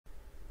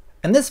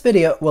In this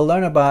video, we'll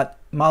learn about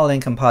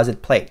modeling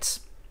composite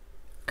plates.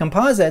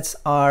 Composites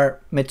are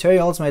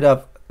materials made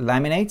of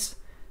laminates,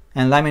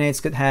 and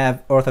laminates could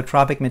have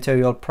orthotropic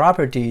material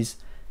properties,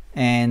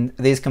 and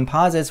these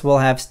composites will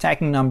have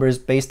stacking numbers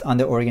based on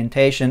the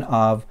orientation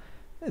of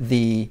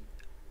the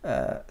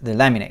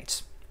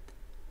laminates.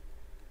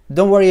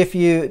 Don't worry if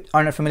you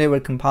are not familiar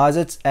with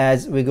composites.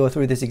 As we go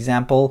through this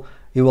example,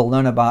 you will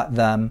learn about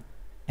them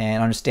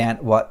and understand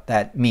what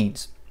that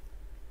means.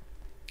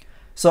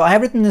 So I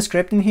have written a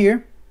script in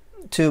here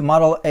to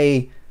model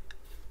a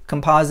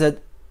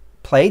composite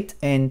plate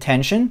in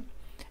tension.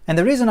 And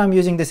the reason I'm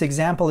using this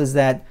example is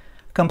that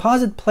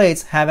composite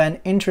plates have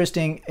an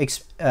interesting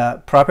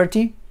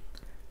property,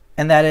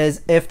 and that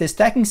is if the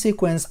stacking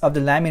sequence of the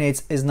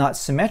laminates is not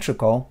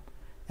symmetrical,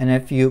 and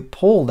if you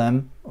pull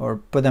them or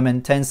put them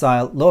in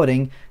tensile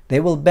loading, they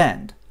will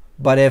bend.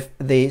 But if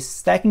the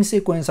stacking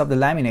sequence of the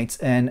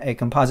laminates in a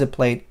composite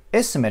plate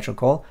is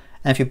symmetrical,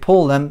 and if you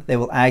pull them, they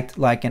will act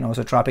like an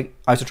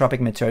isotropic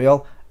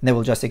material, and they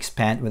will just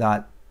expand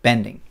without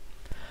bending.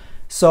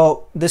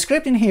 So the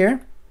script in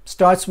here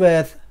starts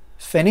with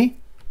fini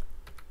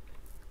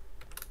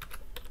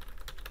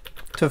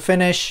to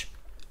finish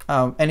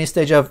any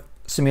stage of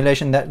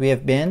simulation that we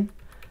have been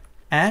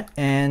at,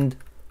 and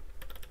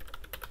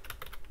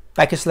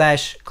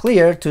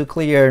 /clear to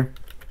clear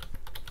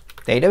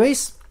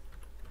database.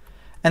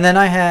 And then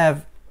I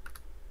have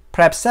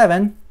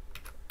prep7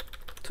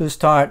 to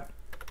start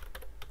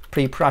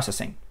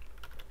pre-processing.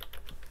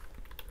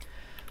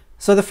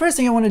 So the first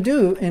thing I want to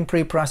do in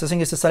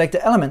pre-processing is to select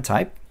the element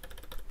type,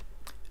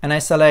 and I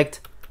select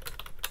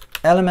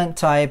element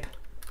type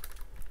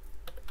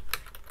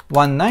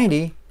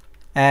 190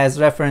 as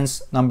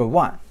reference number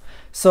 1.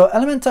 So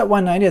element type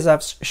 190, as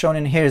I've shown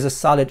in here, is a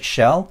solid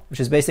shell, which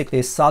is basically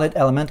a solid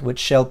element with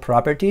shell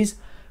properties,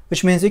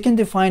 which means we can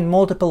define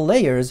multiple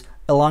layers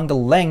along the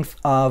length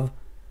of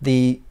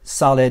the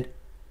solid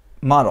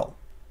model.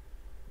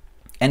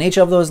 And each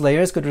of those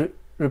layers could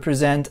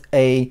represent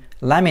a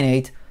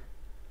laminate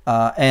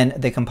in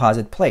the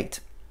composite plate.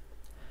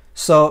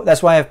 So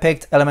that's why I've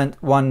picked element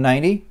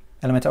 190,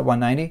 element type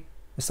 190,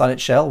 a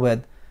solid shell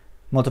with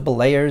multiple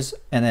layers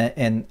in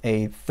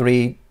a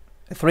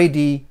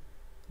 3D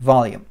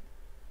volume.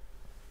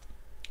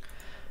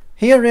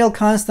 Here, real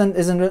constant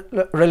isn't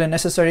really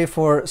necessary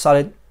for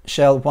solid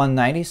shell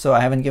 190, so I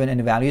haven't given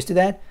any values to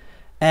that.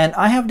 And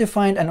I have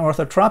defined an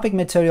orthotropic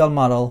material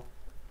model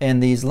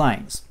in these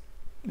lines.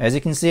 As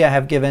you can see, I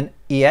have given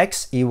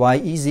EX,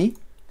 EY, EZ,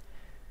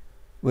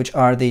 which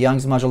are the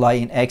Young's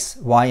moduli in X,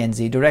 Y, and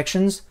Z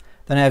directions.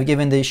 Then I have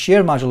given the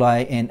shear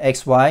moduli in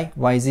XY,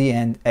 YZ,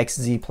 and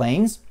XZ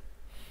planes,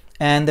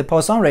 and the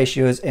Poisson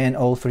ratios in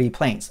all three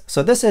planes.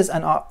 So this is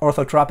an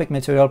orthotropic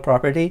material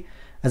property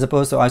as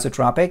opposed to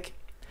isotropic.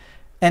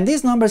 And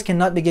these numbers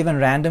cannot be given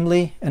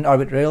randomly and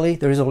arbitrarily.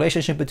 There is a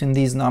relationship between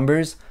these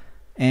numbers,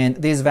 and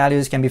these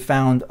values can be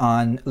found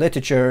on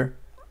literature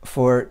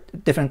for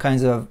different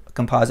kinds of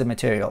composite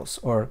materials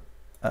or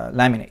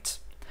laminates.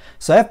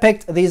 So I've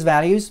picked these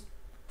values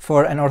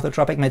for an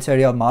orthotropic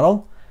material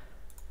model,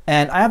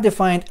 and I have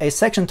defined a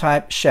section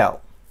type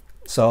shell.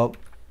 So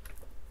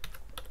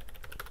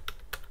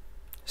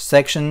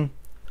section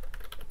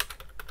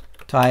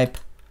type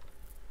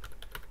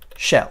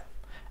shell,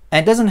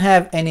 and it doesn't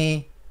have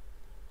any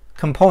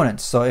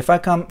components. So if I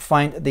come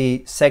find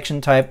the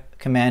section type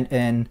command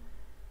in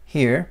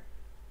here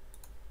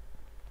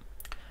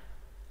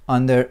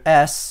under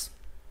S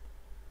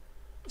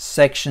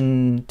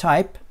section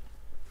type,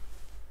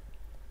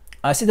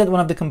 I see that one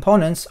of the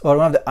components or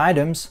one of the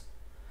items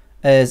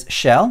is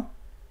shell.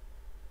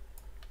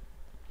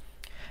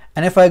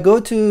 And if I go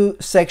to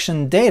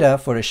section data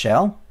for a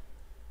shell,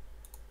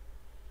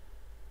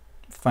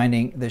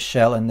 finding the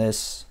shell in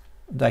this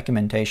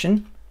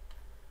documentation,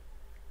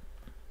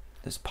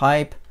 there's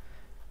pipe,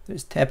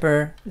 there's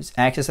taper, there's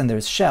axis, and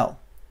there's shell.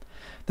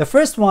 The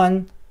first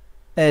one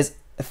is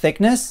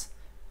thickness,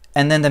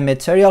 and then the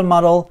material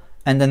model,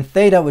 and then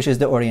theta, which is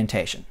the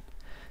orientation.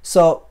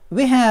 So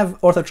we have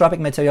orthotropic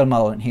material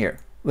model in here,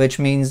 which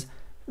means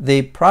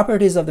the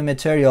properties of the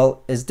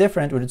material is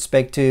different with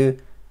respect to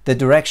the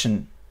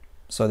direction.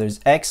 So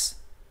there's X,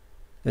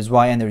 there's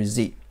Y, and there's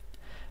Z.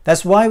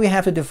 That's why we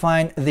have to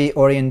define the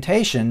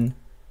orientation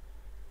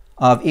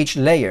of each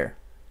layer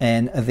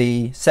in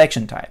the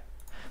section type.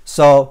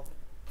 So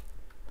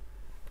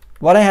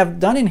what I have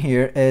done in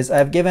here is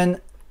I've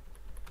given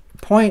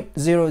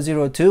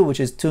 0.002, which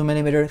is 2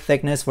 millimeter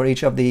thickness for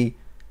each of the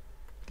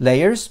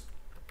layers.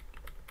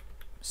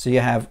 So you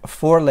have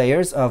 4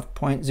 layers of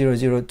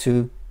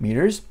 0.002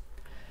 meters.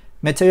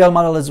 Material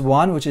model is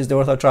 1, which is the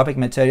orthotropic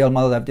material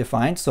model I've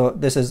defined. So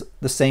this is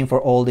the same for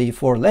all the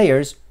 4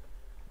 layers.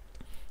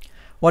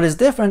 What is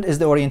different is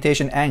the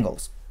orientation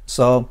angles.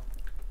 So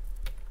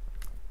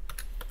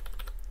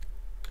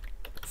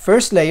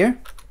first layer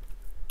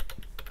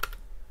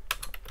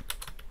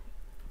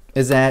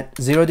is at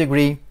 0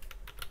 degree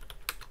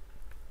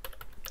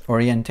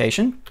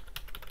orientation.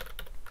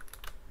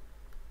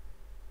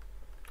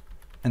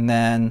 And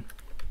then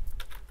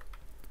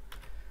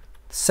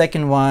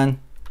second one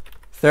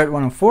third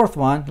one and fourth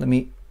one, let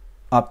me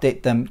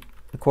update them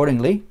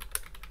accordingly.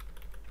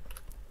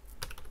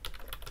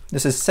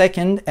 This is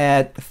second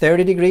at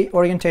 30-degree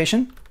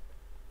orientation.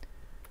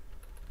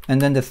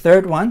 And then the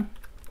third one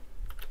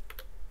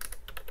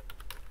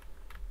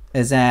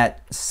is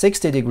at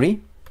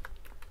 60-degree.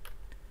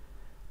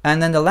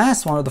 And then the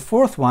last one, or the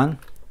fourth one,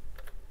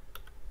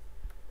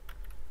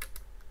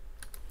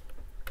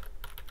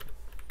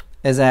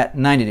 is at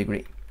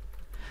 90-degree.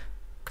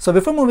 So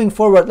before moving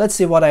forward, let's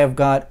see what I have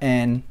got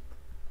in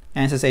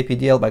ANSYS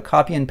APDL by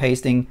copy and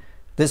pasting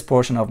this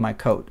portion of my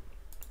code.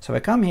 So I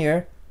come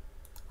here,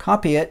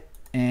 copy it,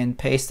 and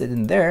paste it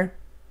in there.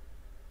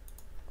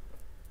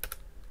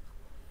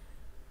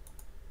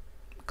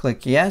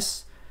 Click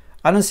yes.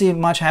 I don't see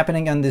much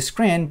happening on the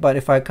screen, but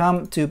if I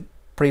come to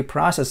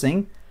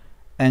pre-processing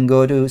and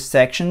go to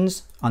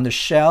sections on the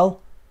shell,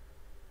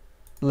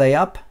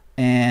 layup,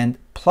 and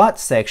plot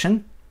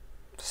section,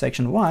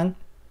 section 1,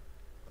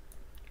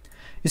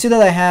 you see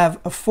that I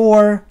have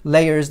 4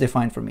 layers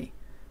defined for me.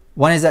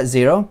 One is at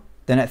 0,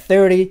 then at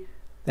 30,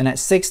 then at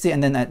 60,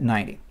 and then at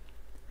 90.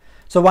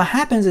 So what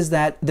happens is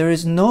that there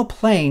is no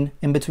plane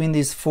in between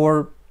these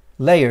 4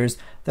 layers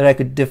that I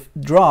could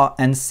draw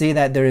and see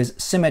that there is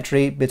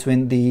symmetry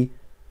between the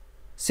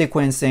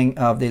sequencing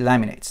of the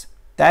laminates.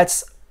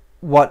 That's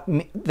what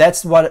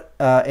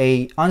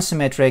a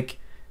unsymmetric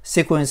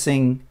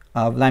sequencing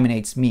of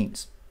laminates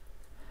means.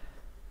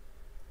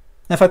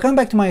 Now if I come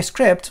back to my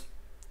script,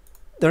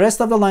 the rest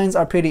of the lines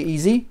are pretty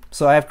easy.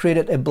 So I have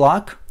created a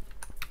block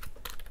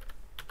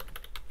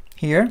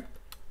here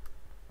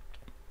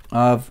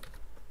of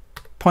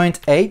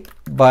 0.8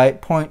 by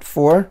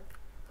 0.4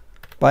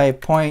 by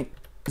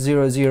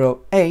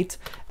 0.008,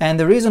 and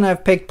the reason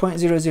I've picked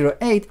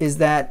 0.008 is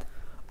that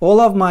all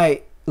of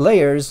my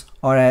layers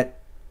are at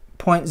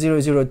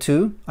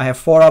 0.002. I have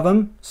 4 of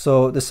them,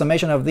 so the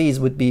summation of these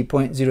would be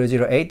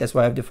 0.008. That's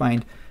why I've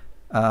defined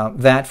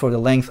that for the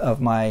length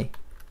of my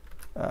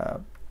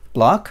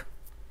block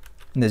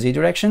in the z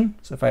direction.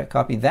 So if I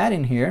copy that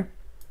in here,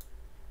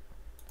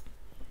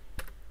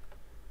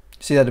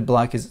 see that the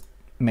block is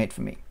made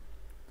for me.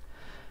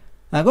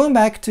 Now going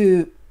back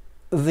to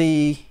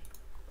the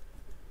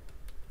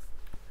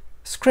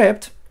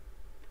script,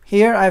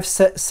 here I've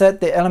set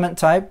the element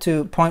type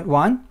to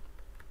 0.1,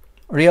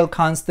 real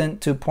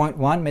constant to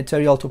 0.1,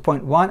 material to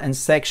 0.1, and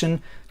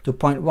section to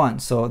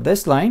 0.1. So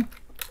this line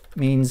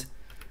means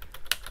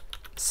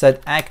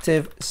set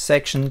active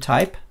section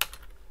type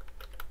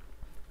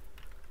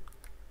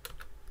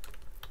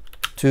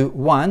to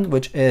 1,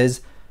 which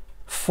is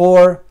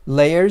 4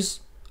 layers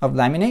of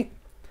laminate,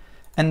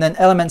 and then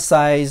element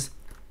size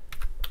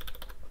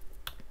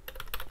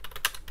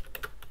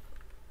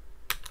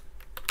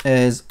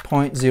is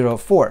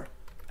 0.04,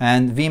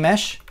 and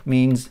vmesh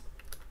means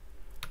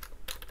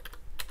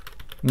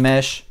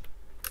mesh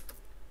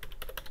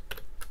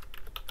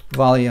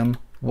volume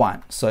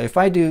 1. So if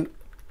I do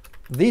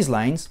these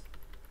lines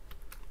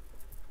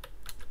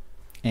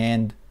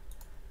and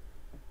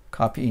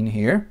copy in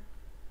here,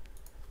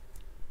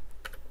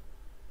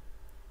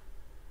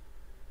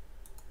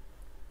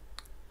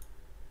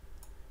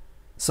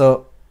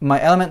 so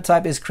my element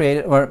type is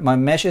created, or my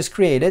mesh is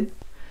created.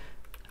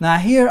 Now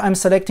here I'm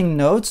selecting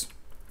nodes.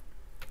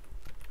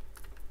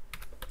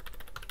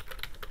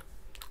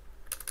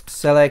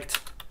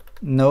 Select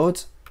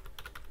nodes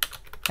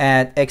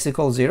at x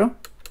equals 0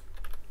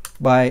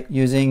 by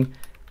using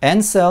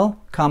ncell,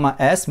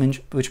 s,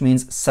 which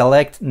means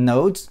select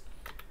nodes.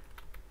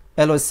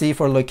 LOC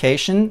for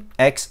location,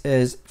 x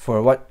is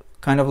for what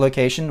kind of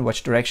location,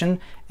 which direction,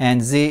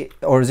 and z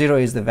or 0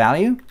 is the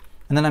value.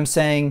 And then I'm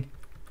saying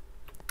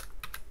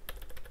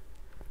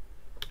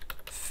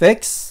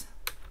fix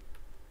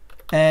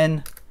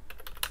in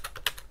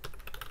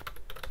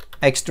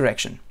x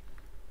direction,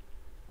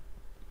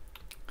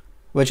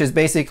 which is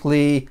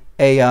basically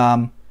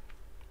a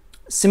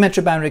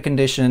symmetry boundary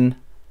condition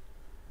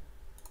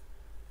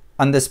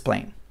on this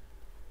plane.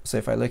 So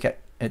if I look at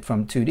it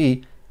from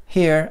 2D,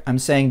 here I'm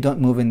saying don't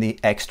move in the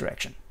x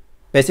direction.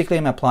 Basically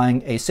I'm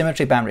applying a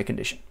symmetry boundary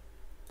condition.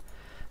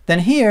 Then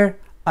here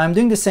I'm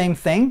doing the same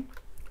thing,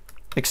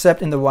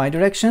 except in the y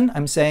direction.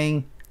 I'm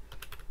saying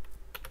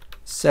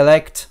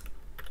select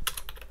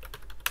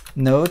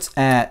nodes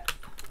at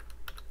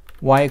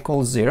y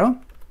equals 0,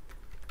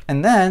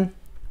 and then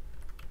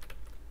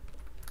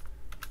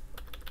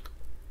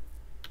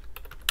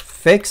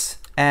fix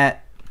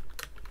at,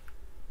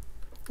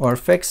 or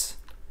fix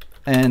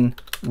in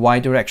y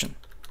direction,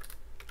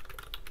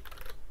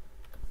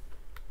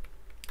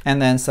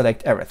 and then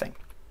select everything.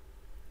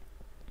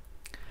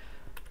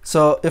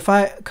 So if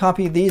I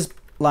copy these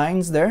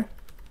lines there,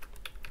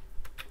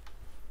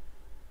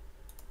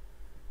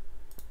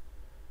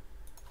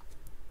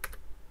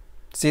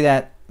 see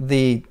that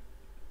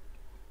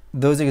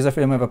those degrees of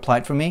freedom have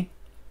applied for me.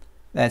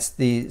 That's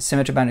the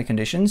symmetry boundary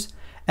conditions.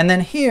 And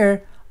then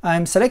here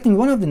I'm selecting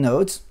one of the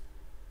nodes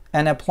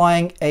and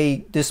applying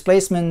a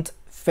displacement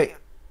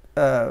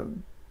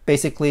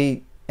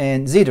basically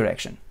in z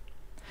direction.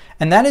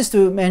 And that is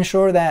to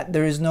ensure that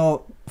there is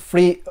no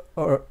free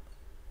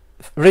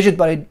rigid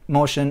body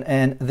motion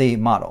in the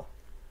model.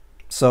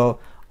 So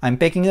I'm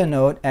picking the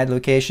node at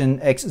location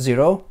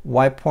x0,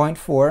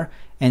 y.4,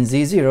 and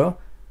z0.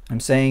 I'm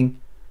saying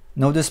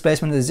no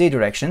displacement in the z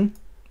direction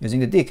using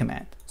the d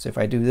command. So if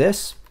I do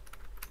this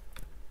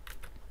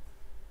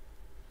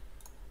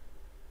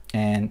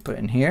and put it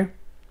in here,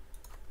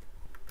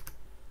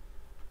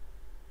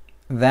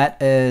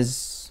 that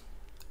is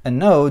a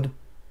node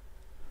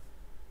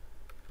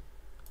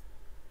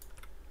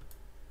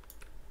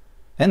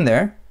in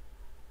there.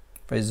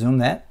 If I zoom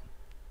that,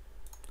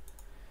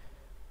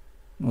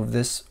 move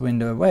this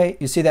window away,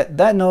 you see that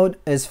that node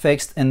is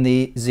fixed in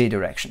the z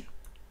direction.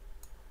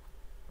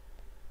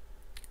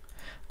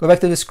 Go back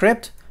to the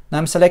script. Now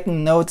I'm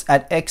selecting nodes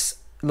at x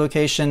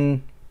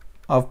location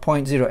of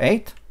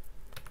 0.08.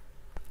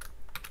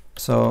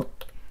 So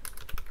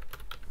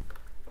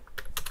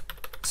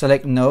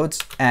select nodes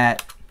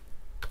at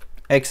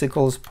x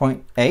equals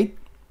 0.8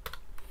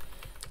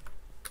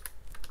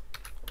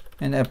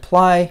 and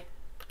apply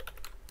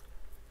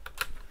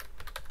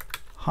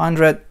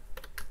 100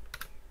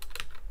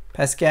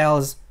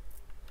 pascals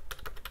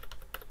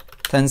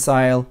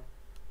tensile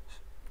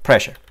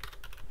pressure,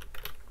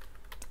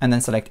 and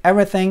then select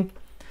everything,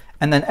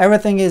 and then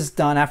everything is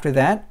done. After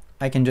that,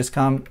 I can just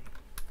come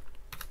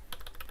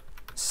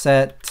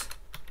set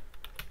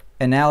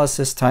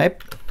analysis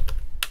type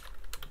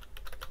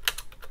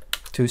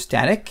to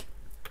static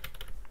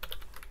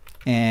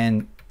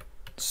and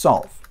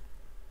solve.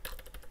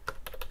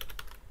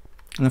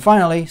 And then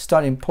finally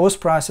start in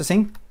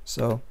post-processing.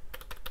 So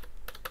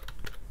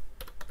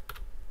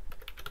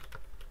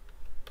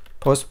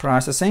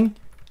post-processing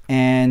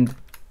and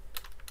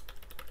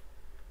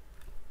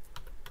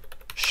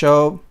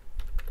show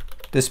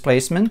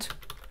displacement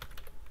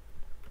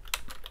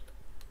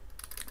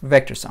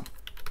vector sum.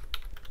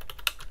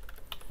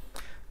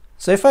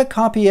 So if I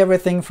copy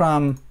everything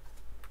from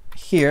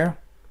here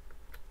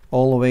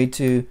all the way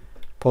to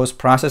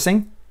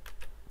post-processing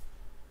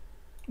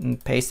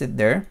and paste it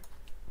there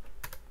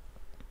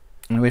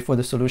and wait for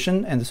the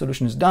solution, and the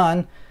solution is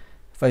done.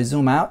 If I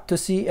zoom out to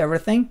see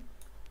everything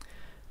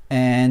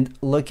and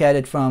look at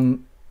it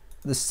from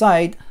the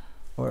side,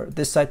 or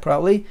this side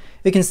probably,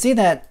 you can see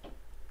that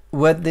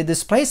with the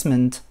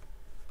displacement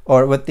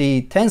or with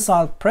the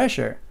tensile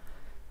pressure,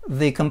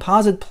 the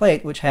composite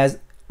plate, which has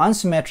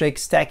unsymmetric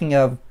stacking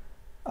of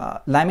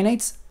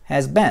laminates,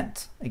 has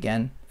bent.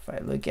 Again, if I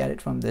look at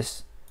it from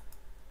this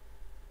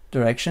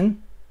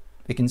direction,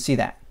 we can see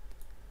that.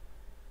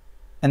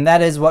 And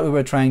that is what we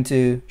were trying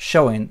to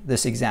show in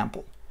this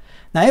example.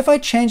 Now, if I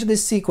change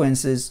these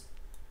sequences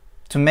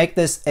to make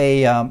this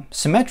a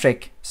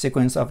symmetric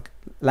sequence of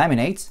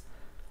laminates,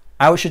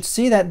 I should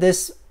see that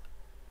this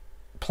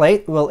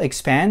plate will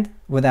expand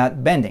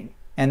without bending.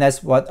 And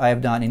that's what I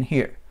have done in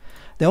here.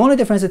 The only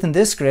difference in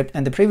this script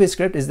and the previous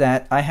script is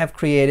that I have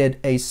created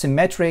a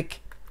symmetric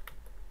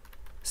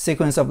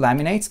sequence of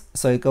laminates.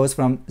 So it goes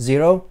from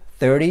 0,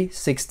 30,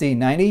 60,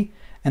 90,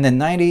 and then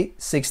 90,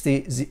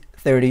 60,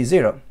 30,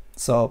 0.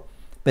 So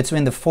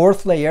between the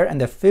 4th layer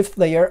and the 5th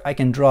layer, I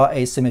can draw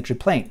a symmetry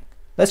plane.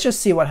 Let's just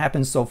see what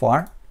happens so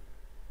far.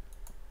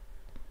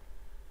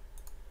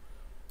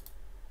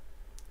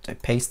 So I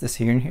paste this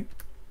here and here.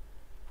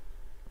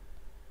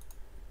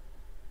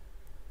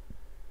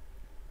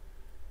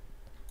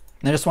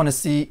 I just want to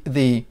see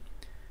the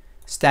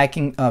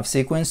stacking of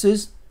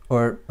sequences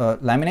or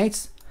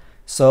laminates.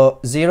 So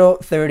 0,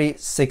 30,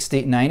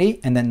 60, 90,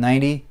 and then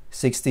 90,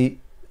 60,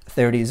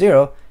 30,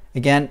 0.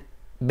 Again,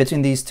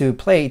 between these two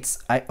plates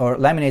or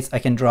laminates, I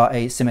can draw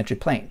a symmetry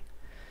plane.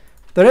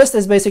 The rest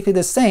is basically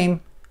the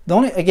same. The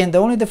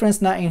only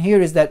difference now in here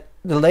is that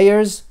the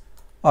layers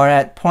are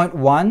at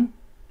 0.1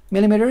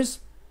 millimeters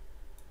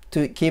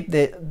to keep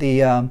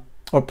or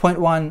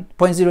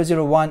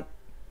 0.001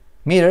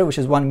 meter, which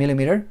is 1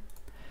 millimeter,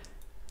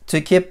 to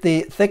keep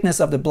the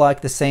thickness of the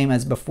block the same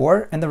as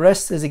before, and the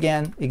rest is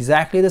again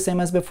exactly the same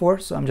as before.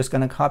 So I'm just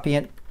going to copy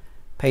it,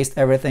 paste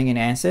everything in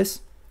ANSYS,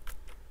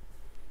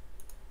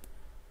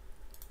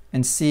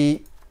 and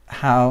see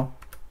how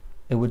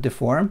it would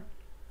deform.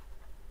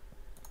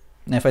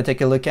 And if I take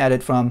a look at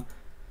it from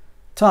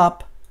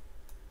top,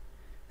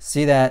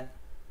 see that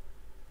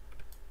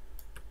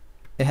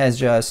it has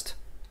just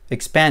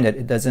expanded.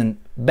 It doesn't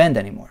bend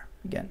anymore,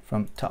 again,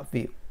 from top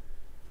view.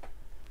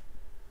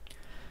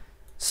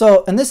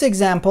 So in this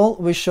example,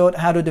 we showed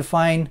how to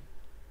define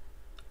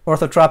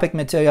orthotropic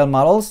material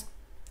models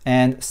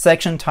and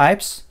section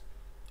types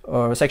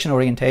or section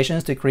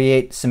orientations to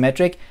create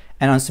symmetric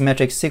and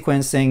unsymmetric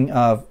sequencing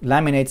of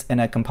laminates in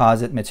a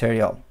composite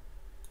material.